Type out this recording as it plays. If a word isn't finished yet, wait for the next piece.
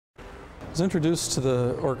I was introduced to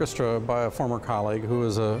the orchestra by a former colleague who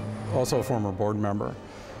was also a former board member.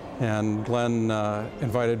 And Glenn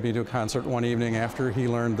invited me to a concert one evening after he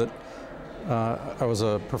learned that I was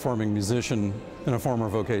a performing musician in a former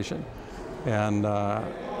vocation. And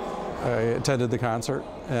I attended the concert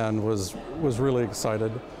and was really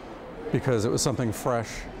excited because it was something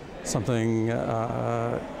fresh, something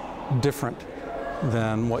different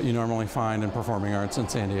than what you normally find in performing arts in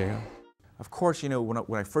San Diego. Of course, you know,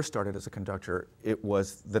 when I first started as a conductor, it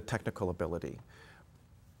was the technical ability.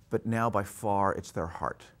 But now, by far, it's their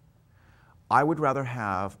heart. I would rather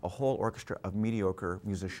have a whole orchestra of mediocre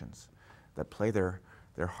musicians that play their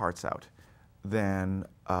hearts out than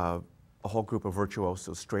a whole group of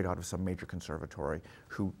virtuosos straight out of some major conservatory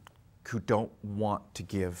who don't want to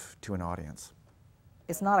give to an audience.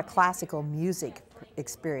 It's not a classical music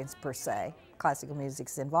experience per se. Classical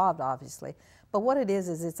music's involved, obviously. But what it is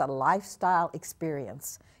it's a lifestyle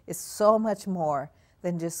experience. It's so much more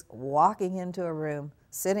than just walking into a room,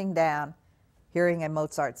 sitting down, hearing a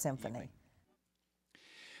Mozart symphony.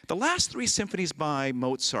 The last three symphonies by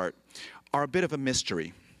Mozart are a bit of a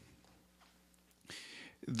mystery.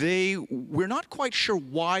 We're not quite sure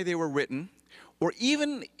why they were written, or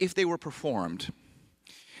even if they were performed.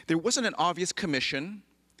 There wasn't an obvious commission,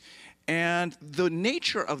 and the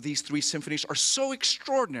nature of these three symphonies are so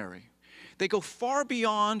extraordinary. They go far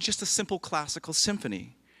beyond just a simple classical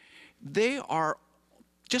symphony. They are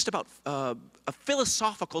just about a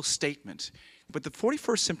philosophical statement. But the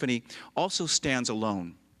 41st Symphony also stands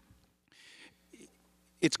alone.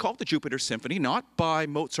 It's called the Jupiter Symphony, not by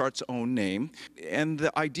Mozart's own name. And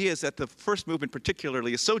the idea is that the first movement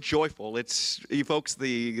particularly is so joyful, it evokes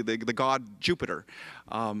the god Jupiter.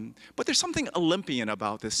 But there's something Olympian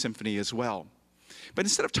about this symphony as well. But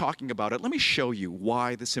instead of talking about it, let me show you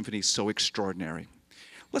why the symphony is so extraordinary.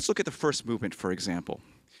 Let's look at the first movement, for example.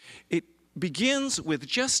 It begins with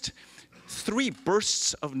just 3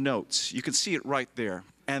 bursts of notes. You can see it right there.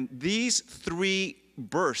 And these 3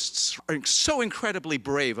 bursts are so incredibly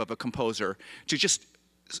brave of a composer to just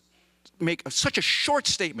make such a short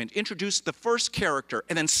statement, introduce the first character,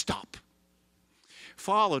 and then stop.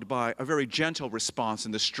 Followed by a very gentle response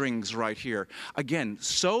in the strings right here. Again,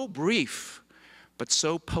 so brief, but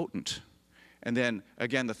so potent. And then,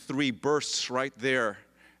 again, the 3 bursts right there,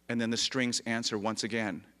 and then the strings answer once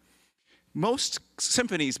again. Most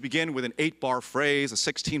symphonies begin with an 8-bar phrase, a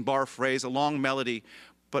 16-bar phrase, a long melody,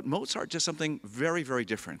 but Mozart does something very, very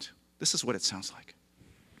different. This is what it sounds like.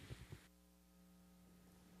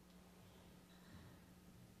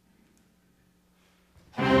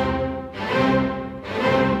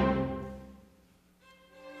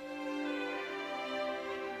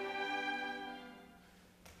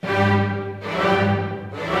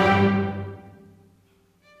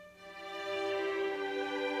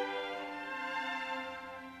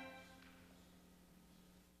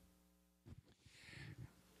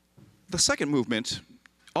 The second movement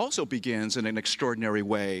also begins in an extraordinary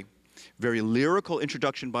way. Very lyrical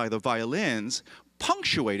introduction by the violins,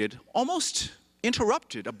 punctuated, almost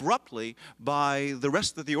interrupted abruptly by the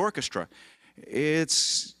rest of the orchestra.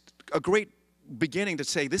 It's a great beginning to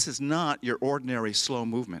say this is not your ordinary slow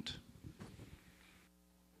movement.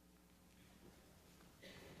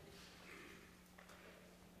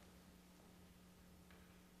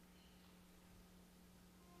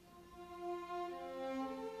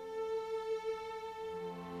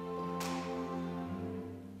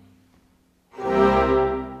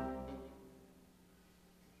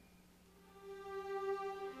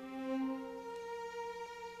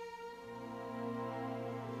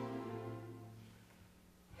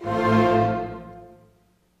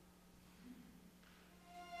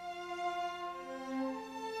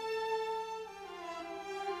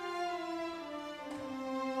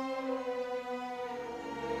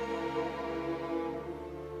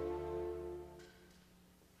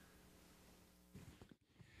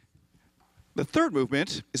 The third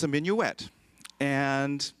movement is a minuet,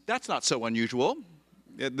 and that's not so unusual.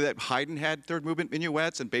 Haydn had third movement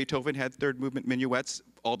minuets, and Beethoven had third movement minuets,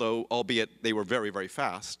 albeit they were very, very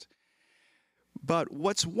fast. But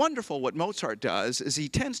what's wonderful, what Mozart does, is he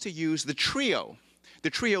tends to use the trio.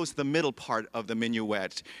 The trio is the middle part of the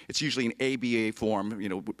minuet. It's usually an ABA form, you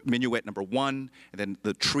know, minuet number 1, and then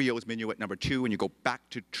the trio is minuet number 2, and you go back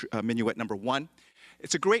to minuet number 1.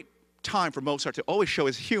 It's a great time for Mozart to always show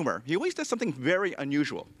his humor. He always does something very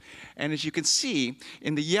unusual. And as you can see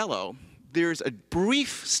in the yellow, there's a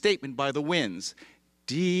brief statement by the winds.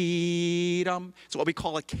 Dee-dum. It's what we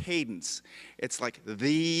call a cadence. It's like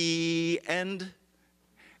the end,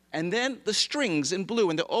 and then the strings in blue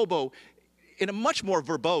and the oboe in a much more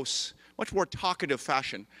verbose, much more talkative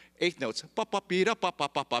fashion. Eighth notes, ba ba beat up, ba ba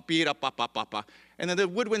ba ba beat up, ba ba ba ba, and then the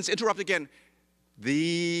woodwinds interrupt again.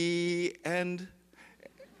 The end.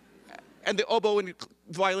 And the oboe and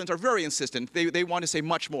violins are very insistent. They want to say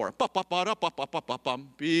much more. Ba ba ba da ba ba ba ba bum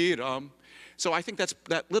beat So I think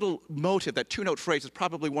that little motive, that two-note phrase, is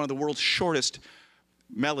probably one of the world's shortest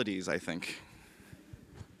melodies, I think.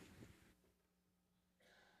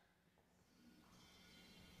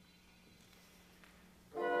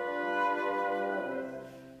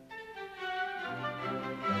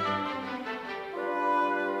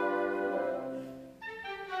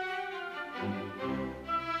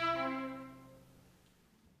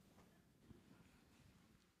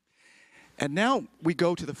 And now we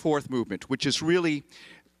go to the fourth movement, which is really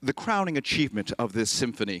the crowning achievement of this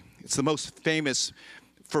symphony. It's the most famous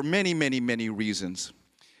for many, many, many reasons.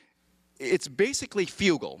 It's basically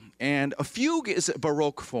fugal, and a fugue is a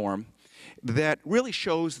Baroque form that really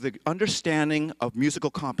shows the understanding of musical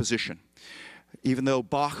composition. Even though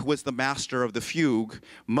Bach was the master of the fugue,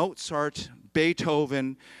 Mozart,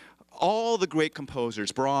 Beethoven, all the great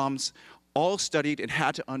composers, Brahms, all studied and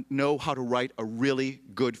had to know how to write a really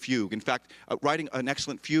good fugue. In fact, writing an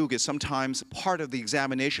excellent fugue is sometimes part of the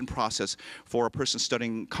examination process for a person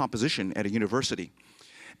studying composition at a university.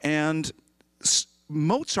 And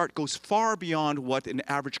Mozart goes far beyond what an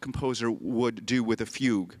average composer would do with a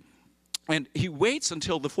fugue. And he waits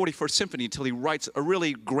until the 41st Symphony until he writes a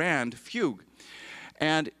really grand fugue.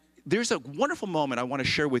 And there's a wonderful moment I want to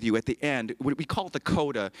share with you at the end. We call it the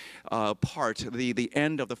coda part, the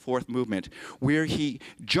end of the fourth movement, where he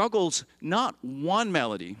juggles not one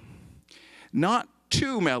melody, not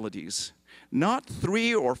two melodies, not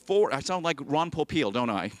three or four. I sound like Ron Popeil,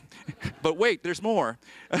 don't I? But wait, there's more.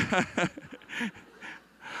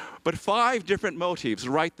 But 5 different motifs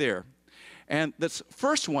right there. And this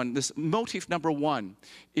first one, this motif number 1,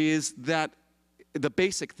 is that the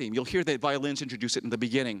basic theme. You'll hear the violins introduce it in the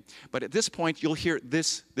beginning, but at this point you'll hear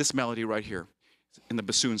this melody right here in the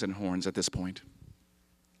bassoons and horns at this point.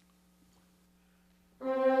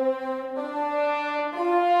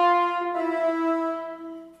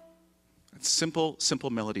 It's simple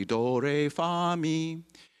melody, do, re, fa, mi.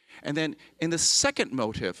 And then in the second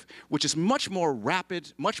motive, which is much more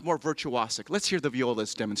rapid, much more virtuosic, let's hear the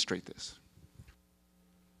violas demonstrate this.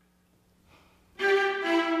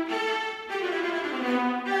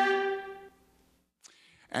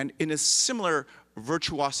 And in a similar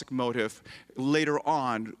virtuosic motive, later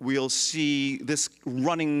on, we'll see this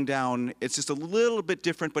running down. It's just a little bit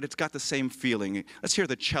different, but it's got the same feeling. Let's hear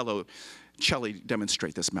the cello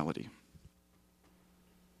demonstrate this melody.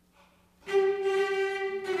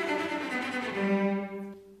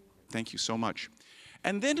 Thank you so much.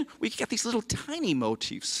 And then we get these little tiny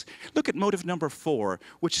motifs. Look at motive number 4,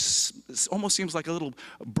 which almost seems like a little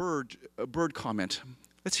bird comment.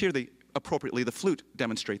 Let's hear appropriately the flute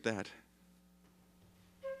demonstrate that.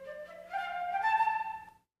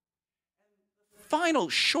 Final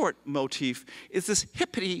short motif is this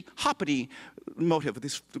hippity-hoppity motive,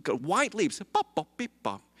 these wide leaps. Bop, bop, beep,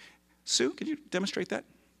 bop. Sue, could you demonstrate that?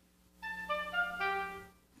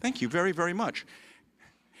 Thank you very, very much.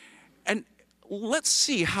 And let's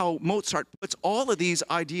see how Mozart puts all of these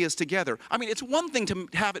ideas together. I mean, it's one thing to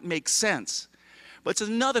have it make sense, but it's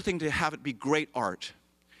another thing to have it be great art.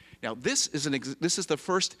 Now, this is the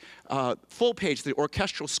first full page, the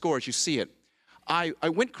orchestral score as you see it. I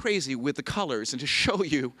went crazy with the colors and to show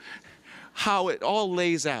you how it all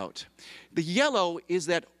lays out. The yellow is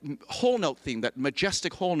that whole note theme, that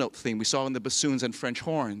majestic whole note theme we saw in the bassoons and French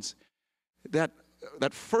horns.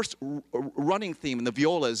 That first running theme in the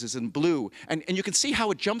violas is in blue. And you can see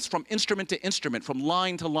how it jumps from instrument to instrument, from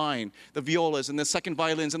line to line, the violas and the second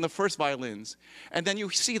violins and the first violins. And then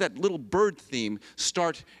you see that little bird theme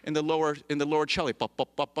start in the lower cello.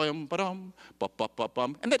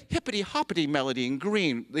 And that hippity-hoppity melody in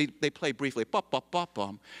green, they play briefly.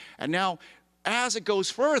 And now, as it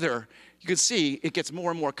goes further, you can see it gets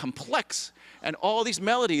more and more complex. And all these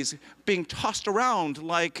melodies being tossed around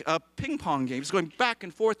like a ping pong game, just going back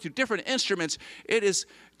and forth to different instruments. It is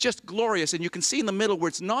just glorious. And you can see in the middle where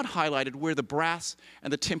it's not highlighted, where the brass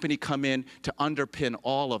and the timpani come in to underpin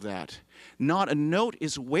all of that. Not a note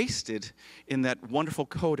is wasted in that wonderful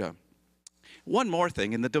coda. One more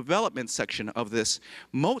thing, in the development section of this,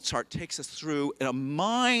 Mozart takes us through a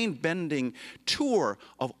mind-bending tour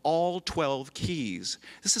of all 12 keys.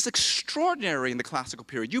 This is extraordinary in the classical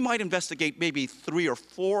period. You might investigate maybe 3 or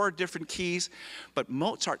 4 different keys, but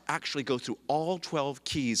Mozart actually goes through all 12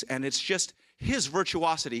 keys, and it's just his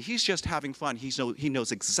virtuosity. He's just having fun. He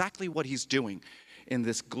knows exactly what he's doing in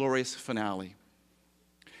this glorious finale.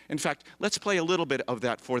 In fact, let's play a little bit of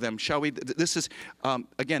that for them, shall we? This is,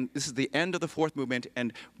 again, this is the end of the fourth movement,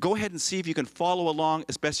 and go ahead and see if you can follow along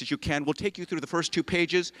as best as you can. We'll take you through the first 2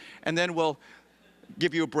 pages, and then we'll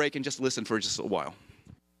give you a break and just listen for just a while.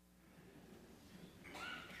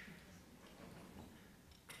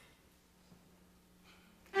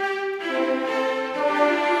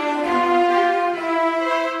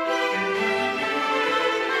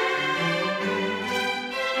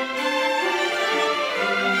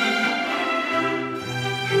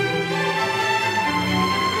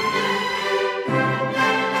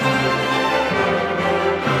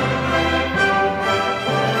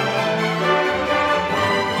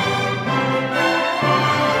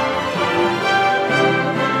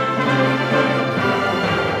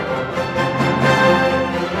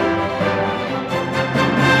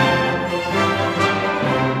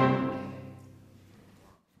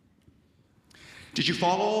 Did you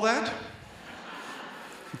follow all that?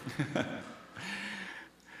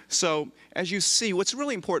 So, as you see, what's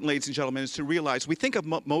really important, ladies and gentlemen, is to realize we think of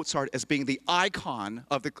Mozart as being the icon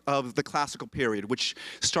of the classical period, which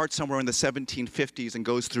starts somewhere in the 1750s and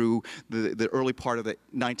goes through the early part of the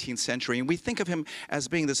 19th century. And we think of him as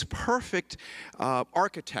being this perfect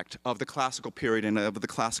architect of the classical period and of the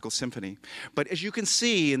classical symphony. But as you can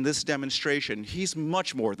see in this demonstration, he's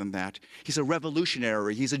much more than that. He's a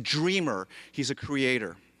revolutionary, he's a dreamer, he's a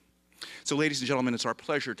creator. So, ladies and gentlemen, it's our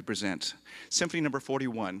pleasure to present Symphony number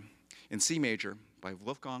 41 in C major by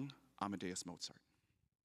Wolfgang Amadeus Mozart.